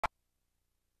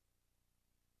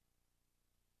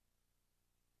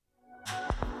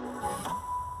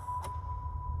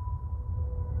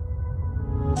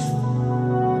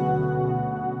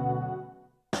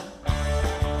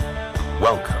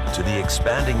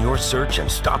Expanding Your Search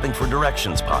and Stopping for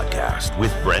Directions podcast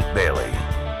with Brent-Bailey.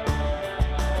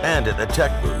 And at the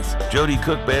tech booth, Jody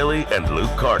Cook-Bailey and Luke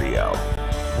Cardiel.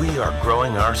 We are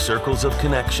growing our circles of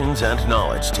connections and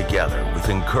knowledge together with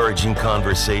encouraging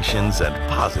conversations and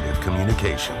positive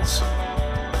communications.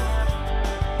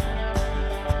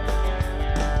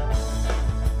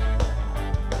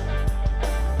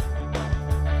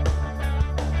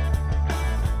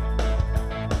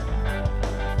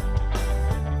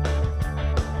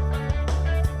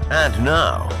 And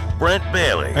now,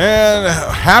 Brent-Bailey. And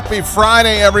happy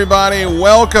Friday, everybody.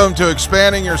 Welcome to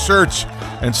Expanding Your Search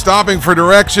and Stopping for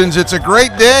Directions. It's a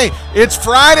great day. It's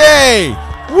Friday.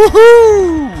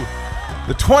 Woohoo!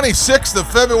 The 26th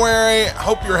of February.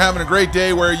 Hope you're having a great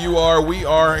day where you are. We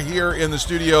are here in the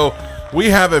studio. We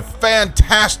have a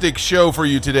fantastic show for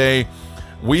you today.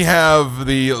 We have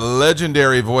the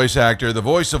legendary voice actor, the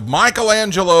voice of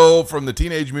Michelangelo from the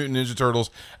Teenage Mutant Ninja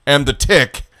Turtles and the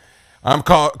Tick. Of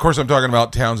course, I'm talking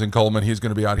about Townsend Coleman. He's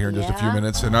going to be out here in just a few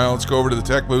minutes. And now let's go over to the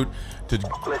tech booth to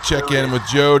check in with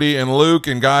Jody and Luke.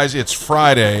 And guys, it's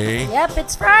Friday. Yep,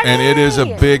 it's Friday. And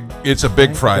it's a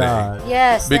big Friday. God.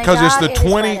 Yes, because it's the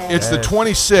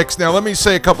 26th. Now let me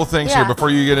say a couple things here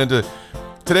before you get into.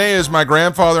 Today is my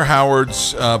grandfather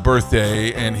Howard's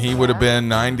birthday, and he would have been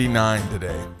 99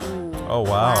 today. Oh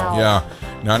wow. Yeah,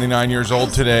 99 years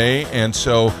old today, and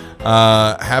so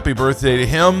happy birthday to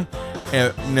him.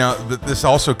 And now, this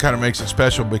also kind of makes it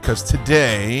special because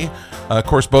today, of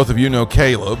course, both of you know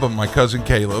Caleb, my cousin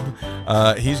Caleb.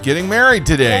 He's getting married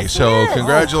today. Yes, so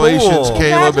congratulations, cool.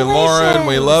 Caleb and Lauren.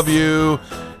 We love you.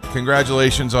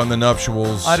 Congratulations on the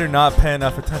nuptials. I do not pay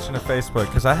enough attention to Facebook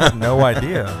because I had no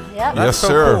idea. Yep. Yes, so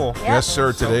sir. Cool. Yep. Yes,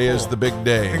 sir. So Today cool. is the big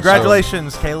day.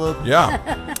 Congratulations, Caleb. So,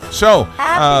 yeah. So,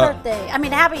 happy birthday. I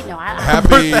mean, happy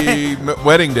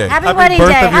wedding day. Happy Happy wedding birth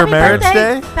day. of your Happy marriage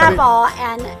birthday, day? Papa,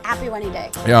 and happy wedding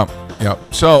day. Yeah, yeah.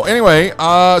 So anyway,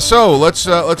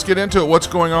 let's get into it. What's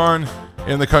going on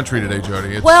in the country today,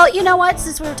 Jody? Well, you know what?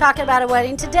 Since we were talking about a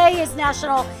wedding, today is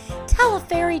National Tell a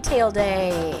Fairy Tale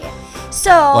Day. So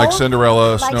like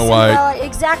Cinderella, like Snow White. Cinderella,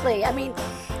 exactly. I mean,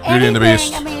 Beauty and the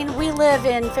Beast. I mean, we live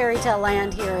in fairy tale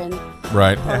land here in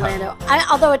Right. Orlando.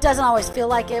 Although it doesn't always feel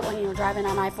like it when you're driving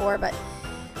on I-4, but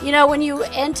you know, when you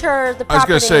enter the property, I was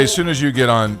gonna say, as soon as you get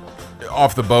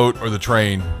off the boat or the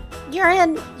train, you're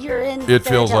in. it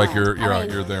feels like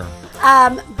land. you're there.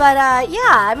 Yeah,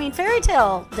 I mean, Fairy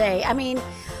Tale Day. I mean,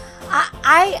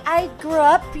 I grew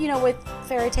up, you know, with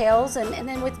fairy tales, and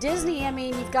then with Disney. I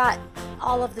mean, you've got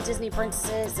all of the Disney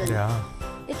princesses, and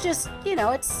it's just, you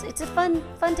know, it's a fun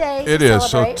day. It is.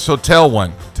 So tell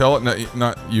one. Tell it.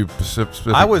 Not you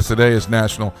specifically. Today is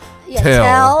National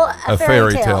Tell a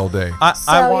Fairy Tale Day.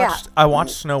 I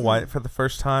watched Snow White for the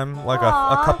first time like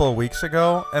a couple of weeks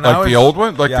ago, and like the old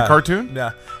one, like the cartoon.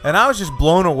 Yeah, and I was just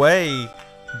blown away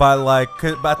by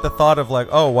the thought of like,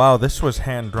 oh wow, this was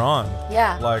hand drawn.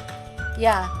 Yeah. Like,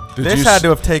 This had to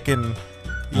have taken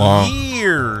long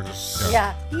years.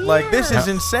 Yeah. Like, this is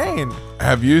insane.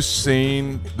 Have you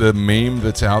seen the meme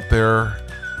that's out there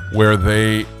where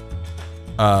they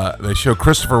show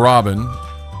Christopher Robin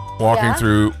walking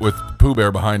through with Pooh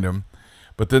Bear behind him,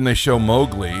 but then they show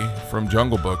Mowgli from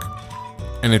Jungle Book,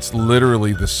 and it's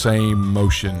literally the same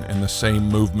motion and the same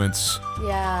movements,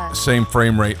 same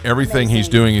frame rate, everything he's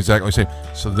doing exactly the same.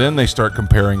 So then they start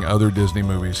comparing other Disney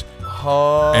movies.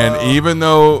 And even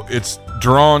though it's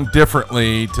drawn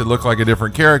differently to look like a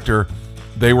different character,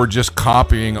 they were just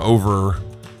copying over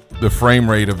the frame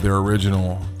rate of their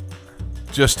original.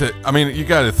 I mean, you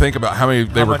got to think about how many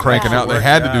they were cranking out. They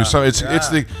had to do so. It's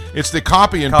the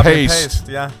copy and paste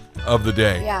of the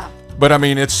day. Yeah. But I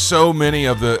mean, it's so many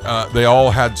of they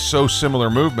all had so similar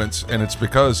movements, and it's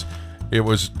because it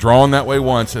was drawn that way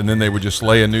once, and then they would just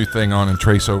lay a new thing on and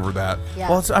trace over that. Yeah.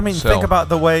 Well, think about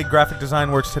the way graphic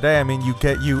design works today. I mean,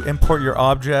 you import your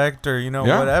object or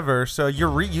whatever, so you're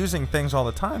reusing things all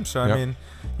the time. So I mean,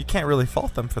 you can't really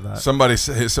fault them for that. Somebody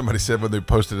said when they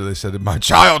posted it, they said, "My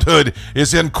childhood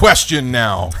is in question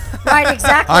now." Right,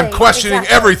 exactly. I'm questioning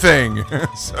everything.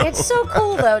 It's so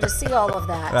cool though to see all of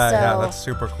that. Yeah, that's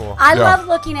super cool. I love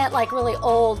looking at like really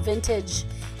old vintage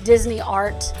Disney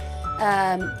art.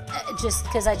 Just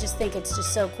because I just think it's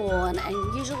just so cool, and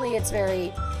usually it's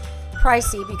very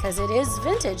pricey because it is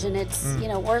vintage and it's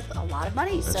worth a lot of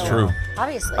money. That's so true.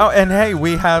 Obviously. Oh, and hey,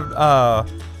 we have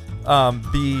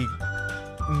the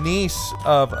niece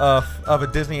of a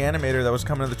Disney animator that was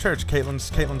coming to the church,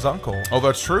 Caitlin's uncle. Oh,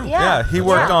 that's true. Yeah, he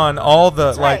worked on all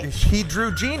the right. he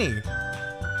drew Genie.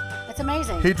 That's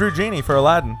amazing. He drew Genie for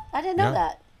Aladdin. I didn't know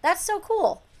that. That's so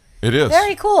cool. It is.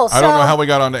 Very cool. I don't know how we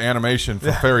got onto animation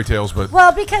for fairy tales, but...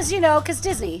 Well, because, because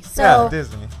Disney. So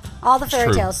Disney. All the fairy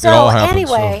true. tales. It So all happens,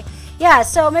 anyway, yeah.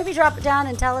 So maybe drop it down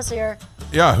and tell us your.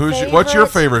 Yeah, what's your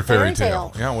favorite fairy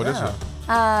tale? Yeah, what is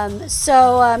it?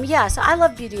 So I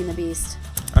love Beauty and the Beast.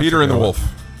 Peter and the Wolf.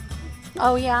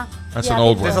 Oh yeah. That's an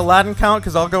old one. Does Aladdin count?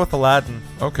 Because I'll go with Aladdin.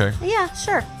 Okay. Yeah,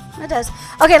 sure. It does.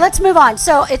 Okay, let's move on.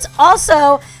 So it's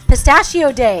also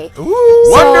Pistachio Day. Ooh,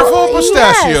 wonderful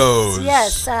pistachios.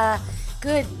 Yes.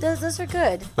 Good. Those are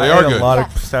good. They are good. A lot of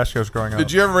pistachios growing up.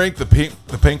 Did you ever rank the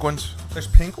pink ones? There's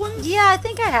pink ones? Yeah, I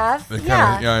think I have.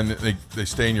 Yeah, and they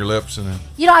stain your lips and.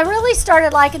 I really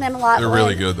started liking them a lot. They're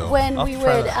really good though. When we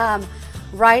would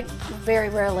write, very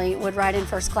rarely would write in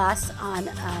first class on,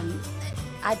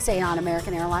 I'd say on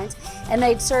American Airlines, and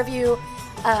they'd serve you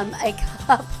a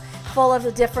cup full of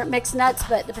the different mixed nuts,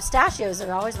 but the pistachios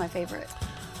are always my favorite.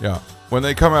 Yeah. When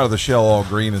they come out of the shell all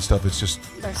green and stuff, it's just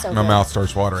my mouth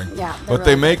starts watering. Yeah. But really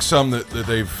they make some that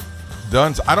they've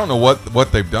done. I don't know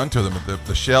what they've done to them.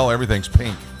 The shell, everything's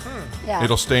pink. Yeah.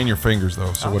 It'll stain your fingers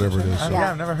though, so whatever it is. So.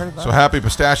 Yeah, I've never heard of that. So happy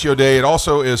Pistachio Day. It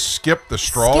also is Skip the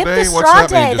Straw Day. Skip the What's Straw that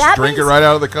Day. mean? Just drink it right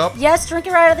out of the cup? Yes, drink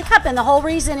it right out of the cup. And the whole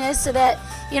reason is so that,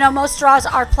 most straws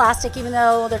are plastic, even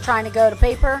though they're trying to go to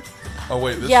paper. Oh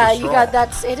wait, this is yeah, a straw. you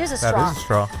got it is a straw. That is a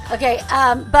straw. Okay,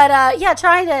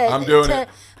 trying to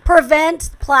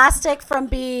prevent plastic from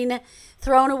being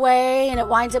thrown away, and it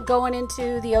winds up going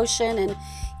into the ocean and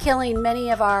killing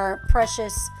many of our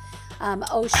precious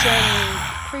ocean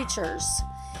creatures.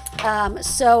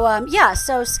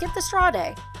 So skip the straw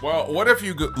day. Well, what if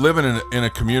you live in a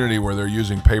community where they're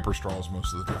using paper straws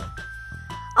most of the time?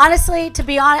 Honestly, to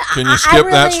be honest, can you skip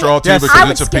that straw too? Yes.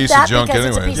 Because it's a piece of junk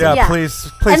anyway. Yeah,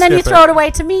 please. And then you throw it away.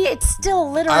 To me, it's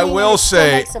still literally. I will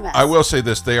say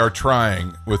this: they are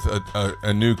trying with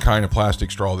a new kind of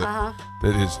plastic straw that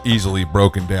is easily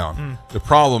broken down. The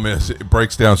problem is it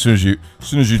breaks down as soon as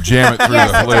you jam it through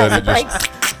the lid. It breaks.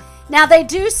 Now they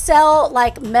do sell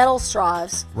like metal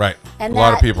straws, right? And a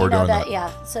lot of people are doing that.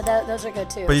 Yeah, so those are good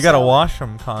too. But you got to wash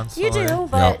them constantly. You do,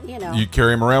 but you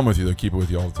carry them around with you. They keep it with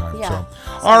you all the time. Yeah. So,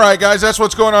 all right, guys, that's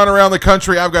what's going on around the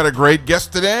country. I've got a great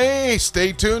guest today.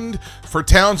 Stay tuned for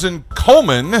Townsend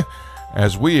Coleman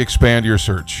as we expand your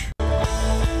search.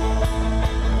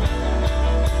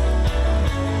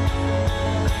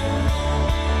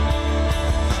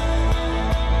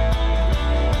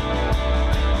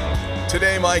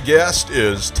 Today, my guest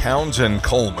is Townsend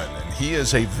Coleman, and he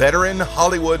is a veteran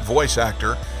Hollywood voice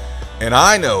actor, and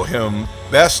I know him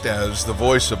best as the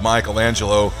voice of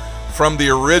Michelangelo from the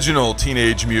original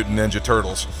Teenage Mutant Ninja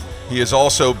Turtles. He has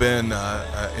also been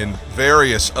in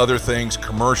various other things,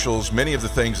 commercials, many of the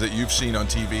things that you've seen on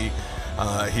TV.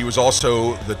 He was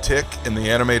also the Tick in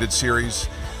the animated series.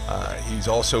 He's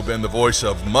also been the voice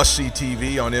of Must See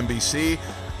TV on NBC,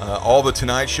 all the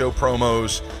Tonight Show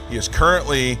promos. He is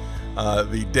currently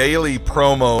the daily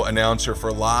promo announcer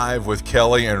for Live with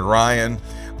Kelly and Ryan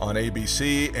on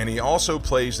ABC, and he also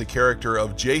plays the character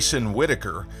of Jason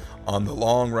Whittaker on the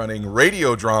long-running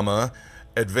radio drama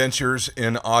Adventures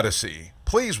in Odyssey.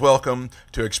 Please welcome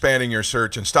to Expanding Your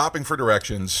Search and Stopping for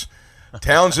Directions,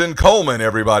 Townsend Coleman,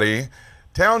 everybody.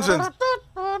 Townsend.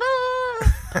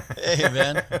 Hey,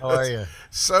 man. How are you?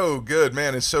 So good,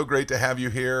 man. It's so great to have you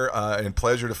here, and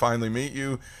pleasure to finally meet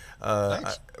you.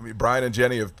 Brian and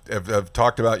Jenny have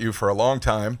talked about you for a long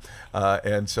time,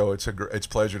 and so it's a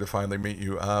pleasure to finally meet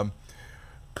you.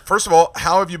 First of all,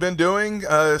 how have you been doing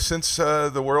since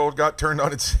the world got turned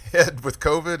on its head with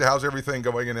COVID? How's everything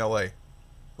going in LA?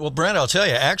 Well, Brent, I'll tell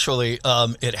you, actually,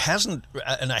 it hasn't,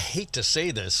 and I hate to say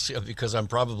this because I'm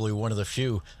probably one of the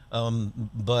few,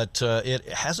 but it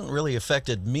hasn't really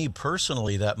affected me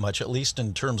personally that much, at least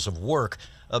in terms of work,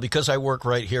 because I work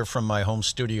right here from my home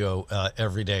studio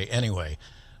every day anyway.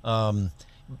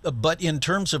 But in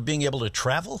terms of being able to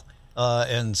travel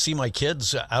and see my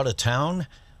kids out of town,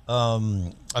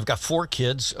 I've got 4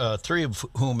 kids, 3 of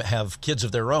whom have kids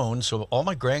of their own. So all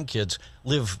my grandkids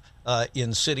live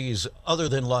in cities other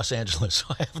than Los Angeles.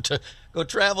 So I have to go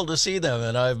travel to see them.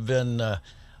 And I've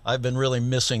been really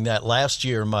missing that. Last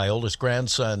year, my oldest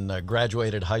grandson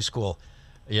graduated high school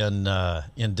in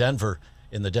Denver,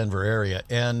 in the Denver area.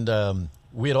 And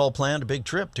we had all planned a big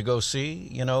trip to go see,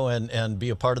 and be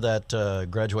a part of that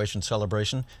graduation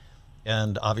celebration.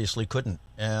 And obviously couldn't.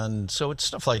 And so it's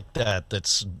stuff like that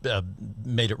that's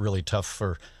made it really tough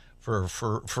for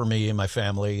me and my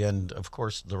family, and of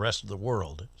course the rest of the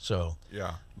world. So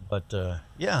yeah, but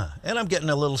yeah, and I'm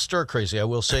getting a little stir crazy. I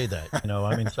will say that.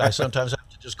 I mean, I sometimes have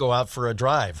to just go out for a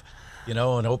drive, and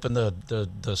open the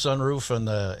sunroof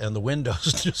and the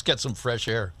windows and just get some fresh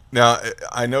air. Now,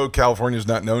 I know California is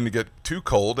not known to get too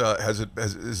cold.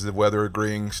 Is the weather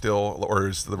agreeing still, or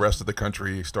is the rest of the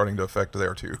country starting to affect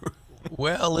there too?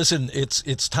 Well, listen,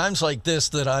 it's times like this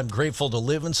that I'm grateful to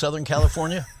live in Southern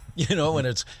California. You know, when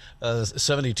it's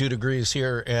 72 degrees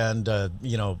here and,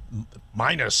 you know,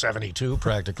 minus 72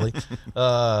 practically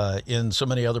in so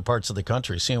many other parts of the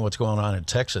country. Seeing what's going on in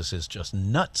Texas is just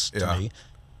nuts to me.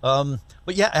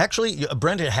 But yeah, actually,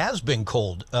 Brent, it has been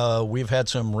cold. We've had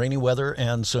some rainy weather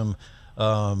and some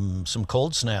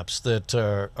cold snaps that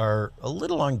are a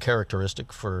little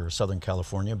uncharacteristic for Southern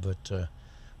California, but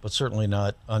certainly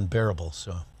not unbearable.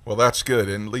 So. Well, that's good,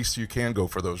 and at least you can go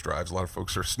for those drives. A lot of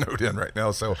folks are snowed in right now,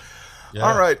 so. Yeah,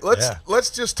 all right, let's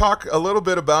just talk a little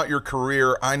bit about your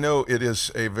career. I know it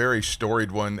is a very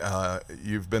storied one.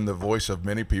 You've been the voice of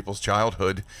many people's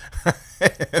childhood,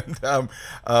 and,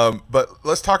 but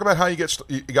let's talk about how you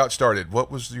got started. What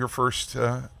was your first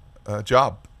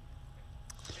job?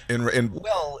 In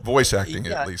voice acting,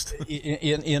 at least.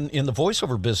 In the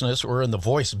voiceover business, or in the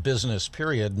voice business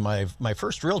period, my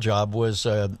first real job was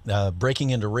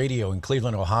breaking into radio in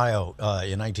Cleveland, Ohio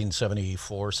in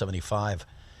 1974, 75.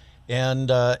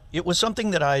 And it was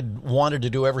something that I'd wanted to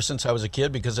do ever since I was a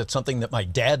kid, because it's something that my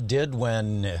dad did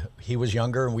when he was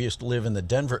younger, and we used to live in the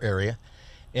Denver area.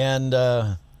 And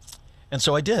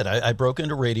so I did. I broke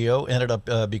into radio, ended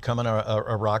up becoming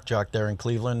a rock jock there in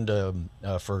Cleveland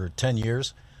for 10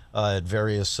 years. At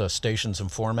various stations and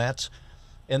formats.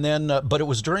 And then, but it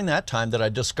was during that time that I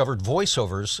discovered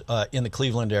voiceovers in the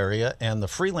Cleveland area and the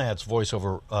freelance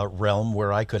voiceover realm,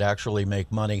 where I could actually make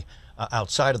money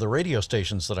outside of the radio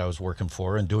stations that I was working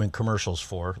for and doing commercials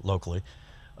for locally.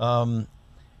 And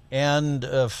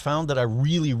found that I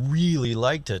really, really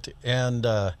liked it. And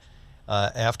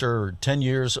after 10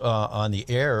 years on the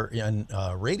air in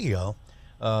radio,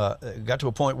 got to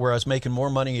a point where I was making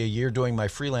more money a year doing my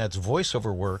freelance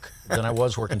voiceover work than I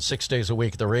was working 6 days a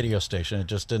week at the radio station. It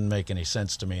just didn't make any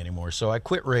sense to me anymore. So I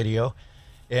quit radio,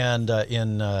 and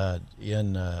in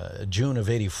June of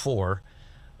 '84,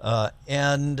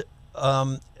 and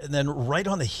then right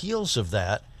on the heels of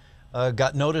that,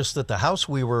 got notice that the house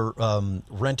we were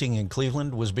renting in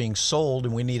Cleveland was being sold,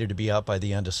 and we needed to be out by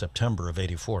the end of September of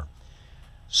 '84.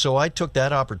 So I took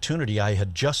that opportunity. I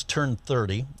had just turned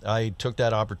 30. I took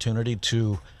that opportunity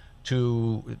to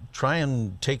try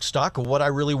and take stock of what I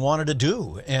really wanted to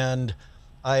do. And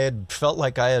I had felt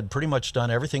like I had pretty much done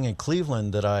everything in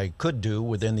Cleveland that I could do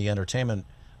within the entertainment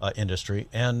industry.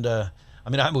 And I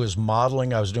mean, I was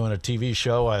modeling. I was doing a TV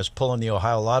show. I was pulling the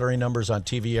Ohio lottery numbers on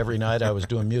TV every night. I was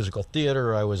doing musical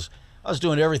theater. I was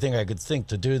doing everything I could think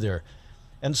to do there.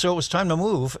 And so it was time to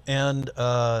move, and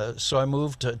so I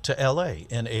moved to L.A.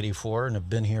 in '84, and have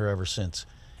been here ever since.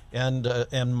 And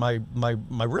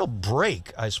my real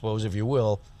break, I suppose, if you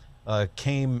will,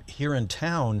 came here in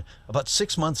town about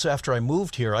 6 months after I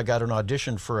moved here. I got an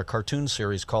audition for a cartoon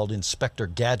series called Inspector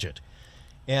Gadget,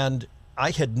 and I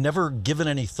had never given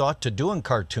any thought to doing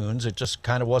cartoons. It just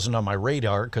kind of wasn't on my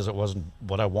radar because it wasn't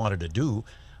what I wanted to do.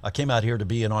 I came out here to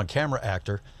be an on-camera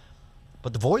actor.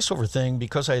 But the voiceover thing,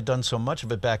 because I had done so much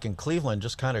of it back in Cleveland,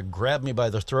 just kind of grabbed me by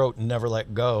the throat and never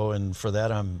let go. And for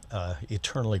that, I'm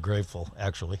eternally grateful,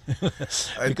 actually,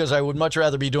 because I would much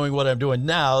rather be doing what I'm doing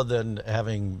now than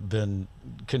having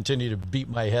continue to beat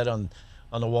my head on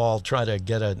the wall trying to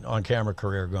get an on-camera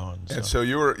career going. So. And so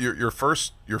your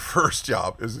first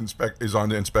job is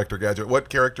on Inspector Gadget. What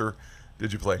character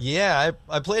did you play? Yeah,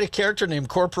 I played a character named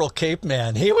Corporal Cape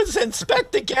Man. He was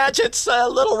Inspector Gadget's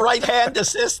little right-hand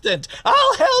assistant.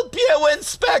 I'll help you,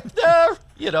 Inspector.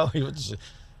 You know, he was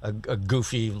a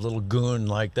goofy little goon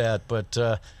like that. But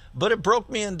it broke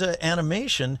me into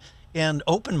animation and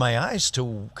opened my eyes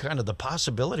to kind of the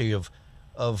possibility of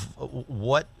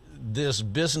what this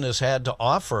business had to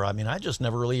offer. I mean, I just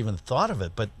never really even thought of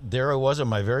it. But there I was in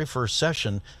my very first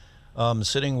session,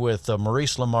 sitting with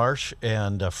Maurice LaMarche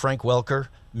and Frank Welker,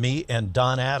 me, and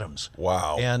Don Adams.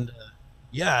 Wow. And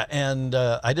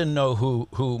I didn't know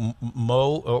who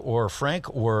Mo or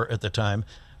Frank were at the time.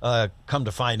 Come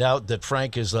to find out that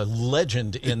Frank is a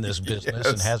legend in this business.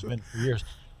 Yes. And has been for years.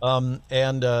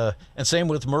 And same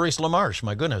with Maurice LaMarche,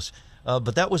 my goodness.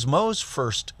 But that was Mo's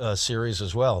first series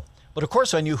as well. But of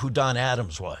course I knew who Don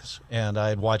Adams was, and I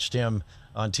had watched him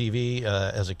on TV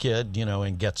as a kid, you know,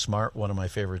 in Get Smart, one of my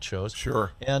favorite shows.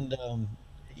 Sure. And,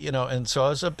 you know, and so I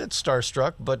was a bit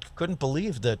starstruck, but couldn't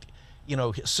believe that, you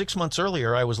know, 6 months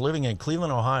earlier I was living in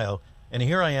Cleveland, Ohio, and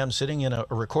here I am sitting in a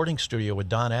recording studio with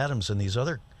Don Adams and these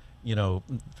other, you know,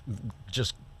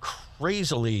 just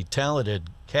crazily talented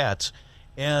cats,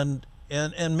 and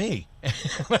me. And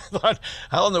I thought,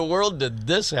 how in the world did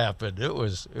this happen? It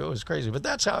was crazy, but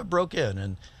that's how it broke in.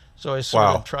 And so I sort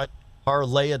of tried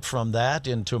parlay it from that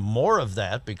into more of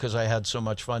that, because I had so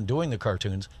much fun doing the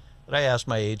cartoons. that I asked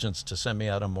my agents to send me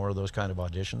out on more of those kind of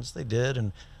auditions. They did,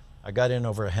 and I got in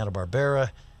over at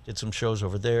Hanna-Barbera, did some shows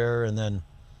over there, and then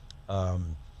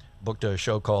booked a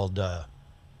show called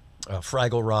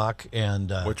Fraggle Rock,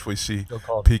 and which we see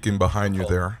peeking behind you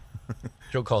there.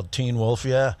 Show called Teen Wolf.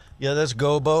 Yeah, that's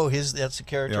Gobo. That's the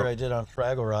character I did on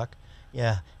Fraggle Rock.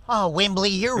 Yeah. Oh, Wembley,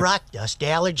 your rock dust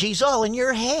allergies all in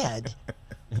your head.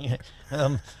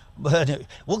 But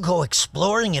we'll go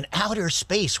exploring in outer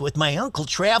space with my Uncle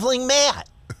Traveling Matt.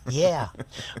 Yeah.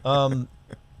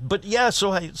 But yeah,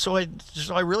 so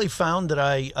I really found that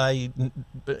I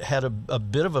had a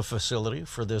bit of a facility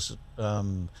for this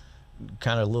kind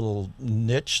of little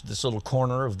niche, this little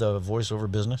corner of the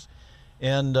voiceover business,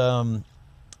 and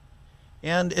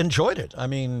enjoyed it. I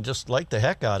mean, just liked the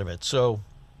heck out of it.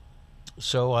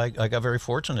 So I got very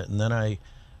fortunate, and then I,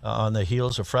 on the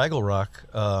heels of Fraggle Rock,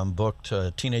 booked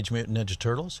Teenage Mutant Ninja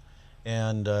Turtles,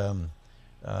 and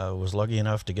was lucky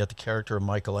enough to get the character of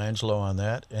Michelangelo on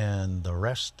that, and the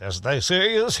rest, as they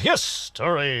say, is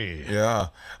history. Yeah,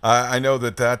 I know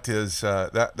that is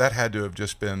that had to have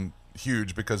just been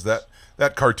huge, because that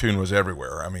cartoon was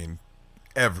everywhere. I mean,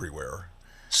 everywhere.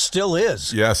 Still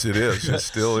is. Yes, it is. It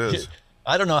still is.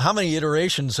 I don't know how many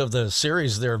iterations of the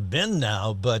series there have been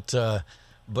now, but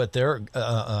there,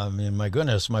 I mean, my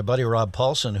goodness, my buddy Rob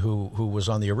Paulson, who was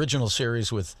on the original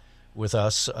series with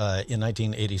us in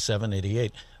 1987,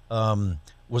 88,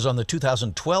 was on the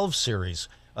 2012 series.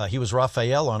 He was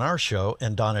Raphael on our show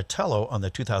and Donatello on the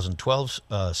 2012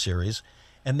 series.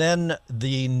 And then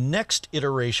the next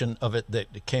iteration of it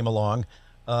that came along,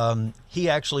 he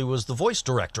actually was the voice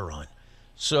director on.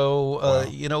 So, wow.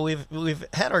 You know, we've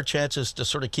had our chances to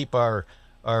sort of keep our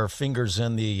fingers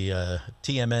in the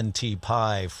TMNT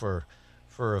pie for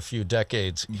a few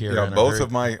decades here. Yeah, both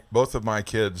of my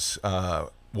kids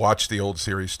watch the old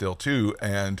series still too.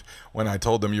 And when I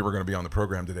told them you were going to be on the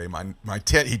program today, my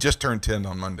 10, he just turned 10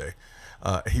 on Monday.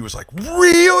 He was like,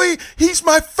 "Really? He's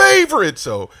my favorite."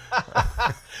 So,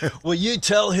 well, you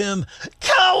tell him,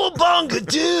 "Cowabunga,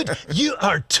 dude! You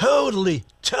are totally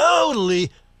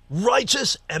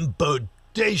righteous and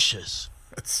bodacious."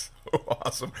 That's so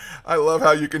awesome. I love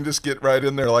how you can just get right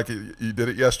in there like you did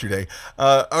it yesterday.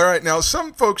 All right, now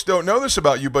some folks don't know this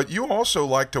about you, but you also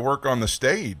like to work on the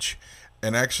stage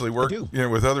and actually work,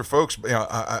 with other folks.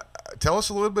 Tell us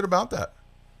a little bit about that.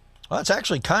 Well, that's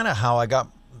actually kind of how I got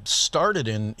started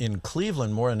in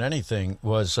Cleveland more than anything.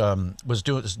 Was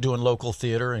doing local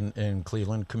theater in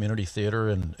Cleveland, community theater,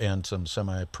 and some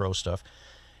semi-pro stuff.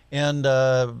 And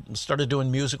started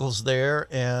doing musicals there,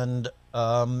 and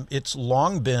it's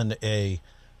long been a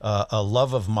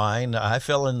love of mine. I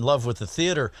fell in love with the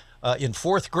theater in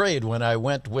fourth grade when I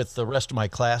went with the rest of my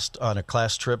class on a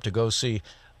class trip to go see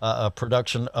a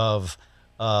production of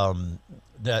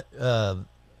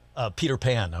Peter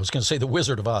Pan. I was going to say The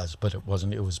Wizard of Oz, but it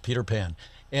wasn't. It was Peter Pan.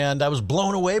 And I was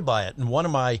blown away by it. And one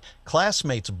of my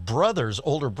classmates'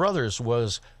 older brothers,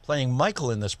 was playing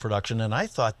Michael in this production, and I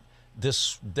thought, they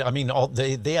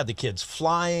had the kids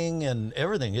flying and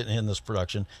everything in this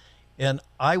production, and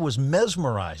I was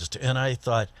mesmerized, and I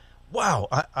thought, wow,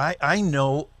 I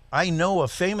know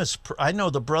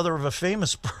the brother of a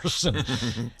famous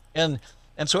person. and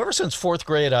so ever since fourth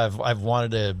grade, I've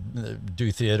wanted to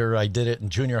do theater. I did it in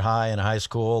junior high and high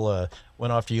school,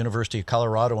 went off to University of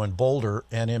Colorado in Boulder,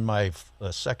 and in my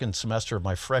second semester of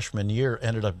my freshman year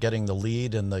ended up getting the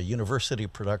lead in the university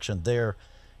production there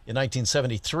in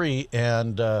 1973,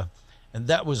 and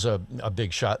that was a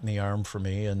big shot in the arm for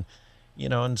me, and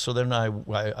so then I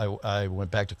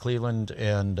went back to Cleveland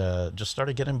and just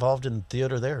started getting involved in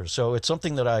theater there. So it's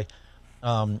something that I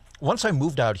once I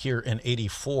moved out here in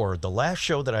 '84, the last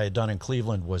show that I had done in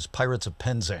Cleveland was Pirates of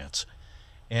Penzance,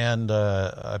 and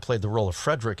I played the role of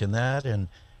Frederick in that, and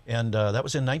that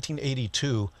was in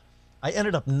 1982. I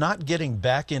ended up not getting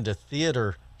back into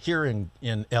theater here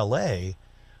in LA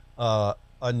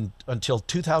until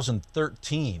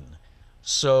 2013.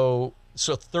 So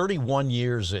 31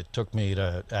 years it took me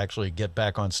to actually get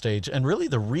back on stage. And really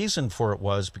the reason for it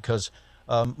was because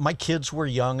my kids were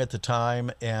young at the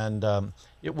time, and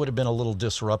it would have been a little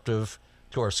disruptive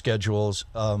to our schedules.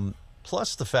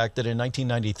 Plus the fact that in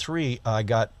 1993, I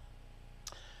got,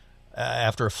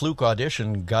 after a fluke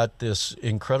audition, got this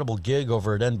incredible gig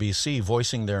over at NBC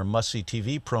voicing their must-see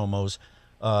TV promos,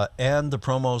 and the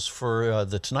promos for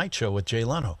The Tonight Show with Jay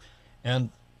Leno.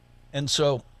 And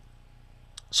so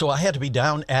I had to be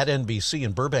down at NBC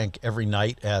in Burbank every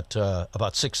night at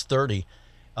about 6:30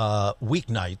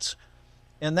 weeknights.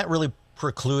 And that really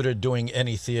precluded doing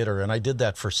any theater. And I did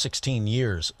that for 16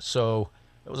 years. So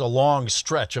it was a long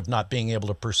stretch of not being able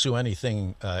to pursue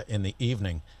anything in the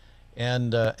evening.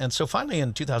 And so finally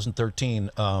in 2013,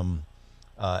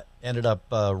 ended up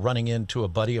running into a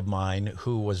buddy of mine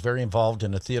who was very involved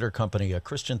in a theater company, a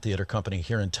Christian theater company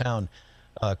here in town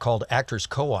called Actors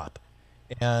Co-op.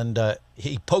 And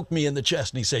he poked me in the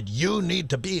chest and he said, "You need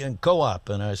to be in co-op."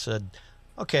 And I said,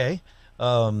 "Okay."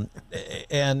 And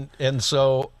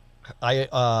so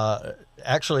I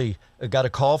actually got a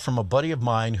call from a buddy of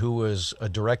mine who was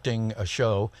directing a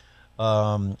show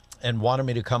and wanted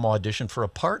me to come audition for a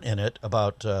part in it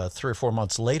about 3 or 4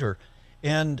 months later.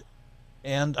 And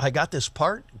I got this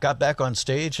part, got back on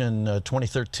stage in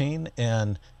 2013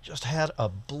 and just had a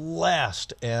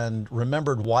blast and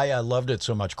remembered why I loved it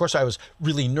so much. Of course, I was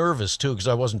really nervous too, because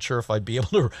I wasn't sure if I'd be able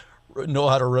to know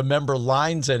how to remember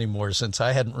lines anymore, since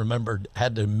I hadn't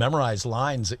had to memorize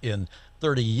lines in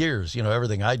 30 years. You know,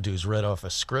 everything I do is read off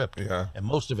a script. Yeah. And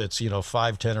most of it's,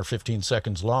 5, 10, or 15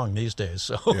 seconds long these days.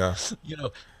 So, yeah.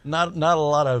 Not a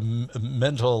lot of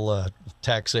mental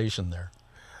taxation there.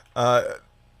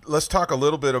 Let's talk a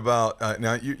little bit about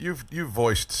now. You've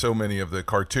voiced so many of the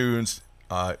cartoons.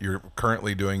 You're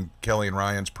currently doing Kelly and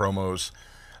Ryan's promos.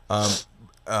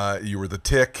 You were the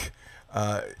Tick.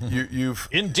 You've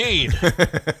indeed.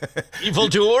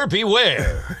 Evildoer,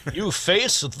 beware! You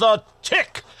face the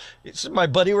Tick. It's my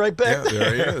buddy right back there.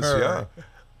 There he is.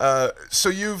 Yeah. So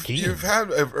you've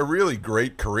had a really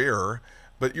great career.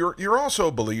 But you're also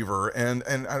a believer, and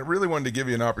I really wanted to give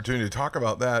you an opportunity to talk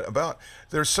about that.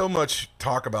 There's so much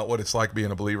talk about what it's like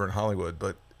being a believer in Hollywood,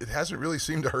 but it hasn't really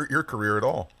seemed to hurt your career at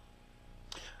all.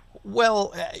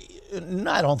 Well,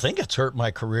 I don't think it's hurt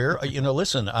my career.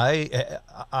 Listen,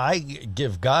 I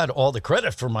give God all the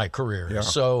credit for my career. Yeah.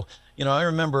 So, I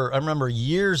remember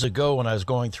years ago when I was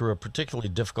going through a particularly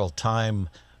difficult time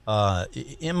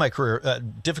in my career,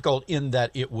 difficult in that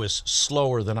it was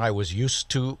slower than I was used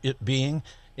to it being,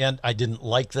 and I didn't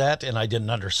like that, and I didn't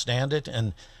understand it,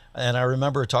 and I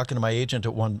remember talking to my agent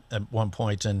at one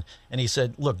point, and he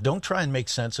said, "Look, don't try and make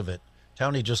sense of it,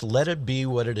 Townie. Just let it be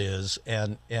what it is,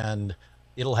 and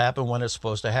it'll happen when it's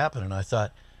supposed to happen." And I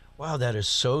thought, wow, that is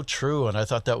so true, and I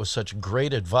thought that was such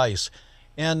great advice,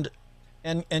 and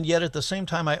yet at the same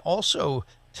time, I also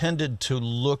tended to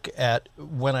look at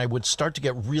when I would start to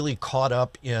get really caught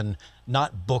up in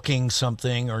not booking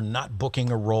something or not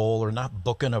booking a role or not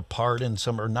booking a part in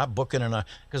some or not booking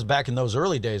because back in those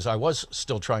early days I was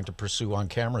still trying to pursue on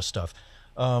camera stuff.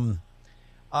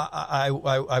 I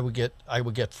would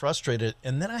get frustrated,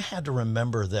 and then I had to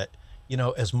remember that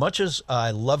as much as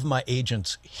I love my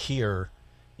agents here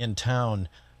in town,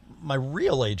 my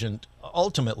real agent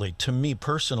ultimately to me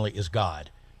personally is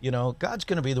God. God's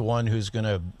going to be the one who's going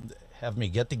to have me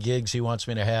get the gigs he wants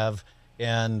me to have,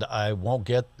 and I won't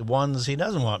get the ones he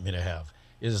doesn't want me to have.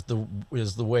 Is the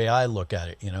way I look at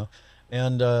it,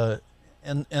 and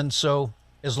so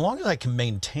as long as I can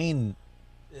maintain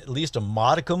at least a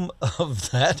modicum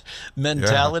of that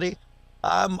mentality, yeah.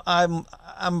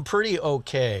 I'm pretty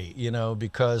okay,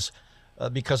 because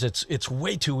it's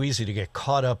way too easy to get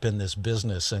caught up in this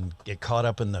business and get caught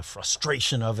up in the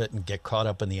frustration of it and get caught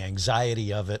up in the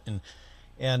anxiety of it.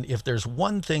 And if there's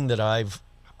one thing that I've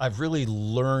really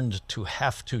learned to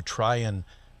have to try and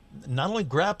not only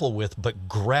grapple with, but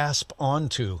grasp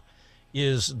onto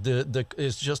is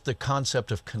just the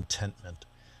concept of contentment,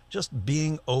 just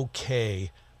being okay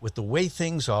with the way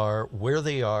things are, where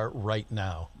they are right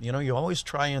now. You always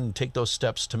try and take those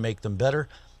steps to make them better,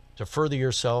 to further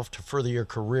yourself, to further your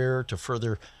career, to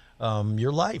further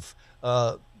your life.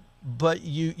 But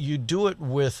you do it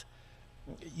with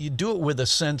a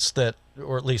sense that,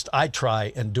 or at least I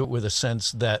try and do it with a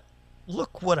sense that,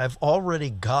 look what I've already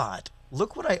got.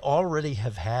 Look what I already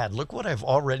have had. Look what I've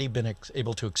already been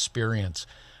able to experience.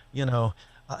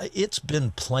 It's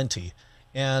been plenty.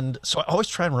 And so I always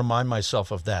try and remind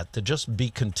myself of that, to just be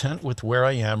content with where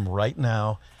I am right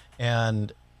now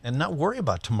and not worry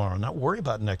about tomorrow, not worry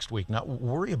about next week, not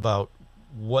worry about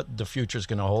what the future is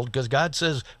going to hold, because God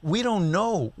says we don't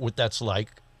know what that's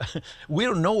like. We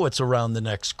don't know what's around the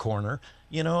next corner,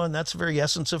 and that's the very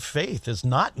essence of faith, is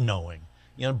not knowing,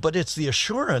 but it's the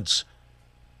assurance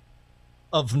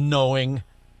of knowing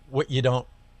what you don't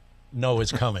know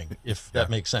is coming, if that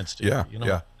makes sense to you.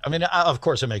 Yeah. I mean, of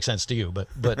course it makes sense to you,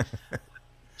 but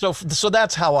so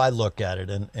that's how I look at it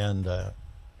and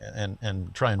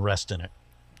try and rest in it.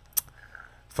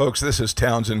 Folks, this is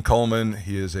Townsend Coleman.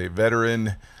 He is a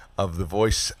veteran of the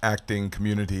voice acting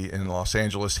community in Los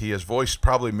Angeles. He has voiced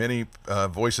probably many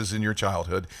voices in your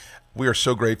childhood. We are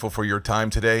so grateful for your time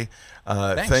today.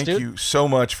 Thank you so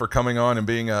much for coming on and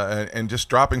being and just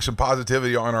dropping some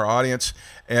positivity on our audience.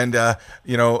 And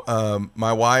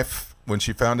my wife, when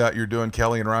she found out you're doing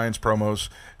Kelly and Ryan's promos,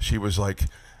 she was like,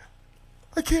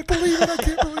 I can't believe it. I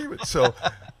can't believe it. So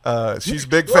she's a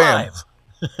big fan.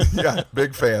 Yeah,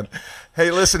 big fan.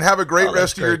 Hey, listen, have a great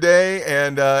rest of your day,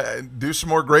 and do some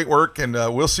more great work, and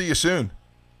we'll see you soon.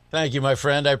 Thank you, my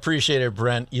friend. I appreciate it,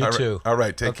 Brent. You too. All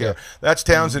right, take care. That's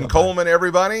Townsend Coleman,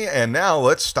 everybody, and now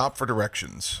let's stop for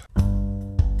directions.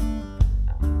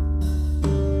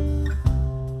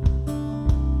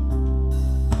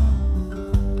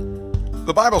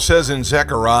 The Bible says in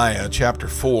Zechariah chapter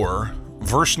 4,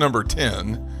 verse number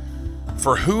 10,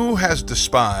 "For who has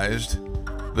despised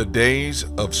the days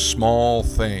of small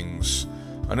things?"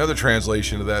 Another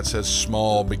translation of that says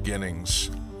small beginnings.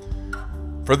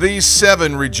 "For these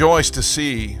 7 rejoice to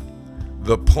see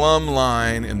the plumb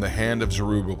line in the hand of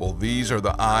Zerubbabel. These are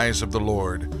the eyes of the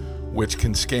Lord, which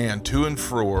can scan to and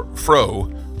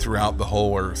fro throughout the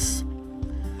whole earth."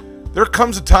 There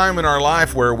comes a time in our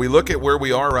life where we look at where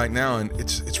we are right now, and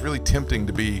it's really tempting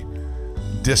to be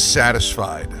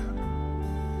dissatisfied.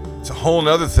 It's a whole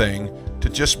nother thing to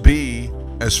just be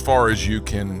as far as you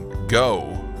can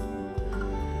go.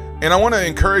 And I want to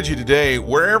encourage you today,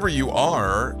 wherever you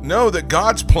are, know that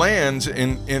God's plans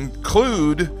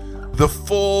include the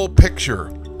full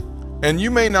picture. And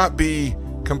you may not be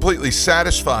completely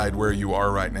satisfied where you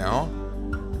are right now,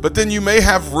 but then you may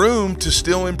have room to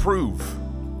still improve.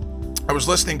 I was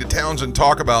listening to Townsend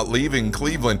talk about leaving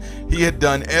Cleveland. He had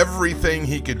done everything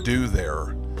he could do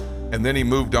there, and then he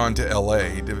moved on to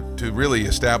LA to really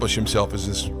establish himself as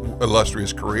this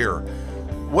illustrious career.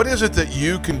 What is it that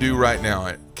you can do right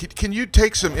now? Can you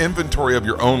take some inventory of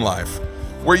your own life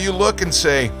where you look and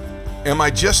say, am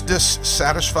I just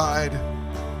dissatisfied?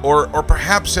 Or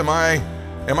perhaps am I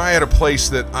at a place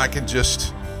that I could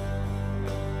just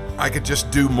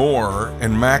do more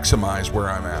and maximize where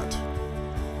I'm at?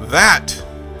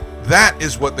 That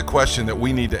is what the question that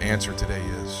we need to answer today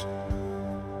is.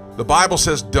 The Bible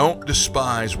says, don't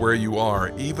despise where you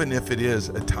are, even if it is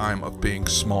a time of being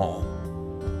small.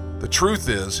 The truth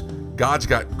is, God's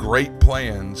got great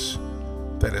plans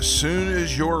that as soon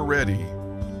as you're ready,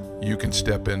 you can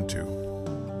step into.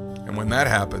 And when that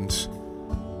happens,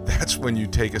 that's when you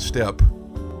take a step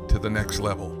to the next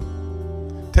level.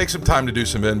 Take some time to do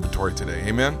some inventory today.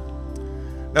 Amen?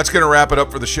 That's going to wrap it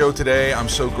up for the show today. I'm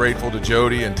so grateful to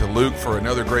Jody and to Luke for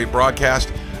another great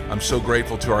broadcast. I'm so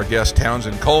grateful to our guest,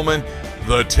 Townsend Coleman,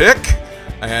 The Tick,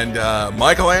 and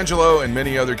Michelangelo, and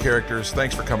many other characters.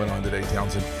 Thanks for coming on today,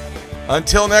 Townsend.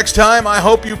 Until next time, I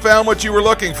hope you found what you were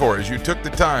looking for as you took the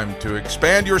time to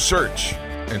expand your search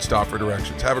and stop for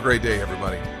directions. Have a great day,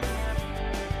 everybody.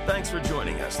 Thanks for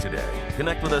joining us today.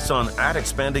 Connect with us on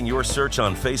 @expandingyoursearch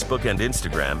on Facebook and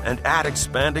Instagram, and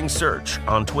 @expandingsearch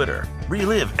on Twitter.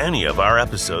 Relive any of our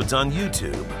episodes on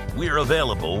YouTube. We're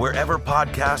available wherever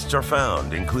podcasts are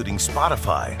found, including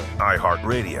Spotify,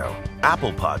 iHeartRadio,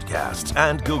 Apple Podcasts,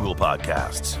 and Google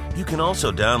Podcasts. You can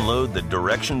also download the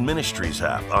Direction Ministries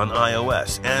app on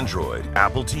iOS, Android,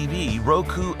 Apple TV,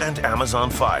 Roku, and Amazon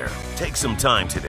Fire. Take some time today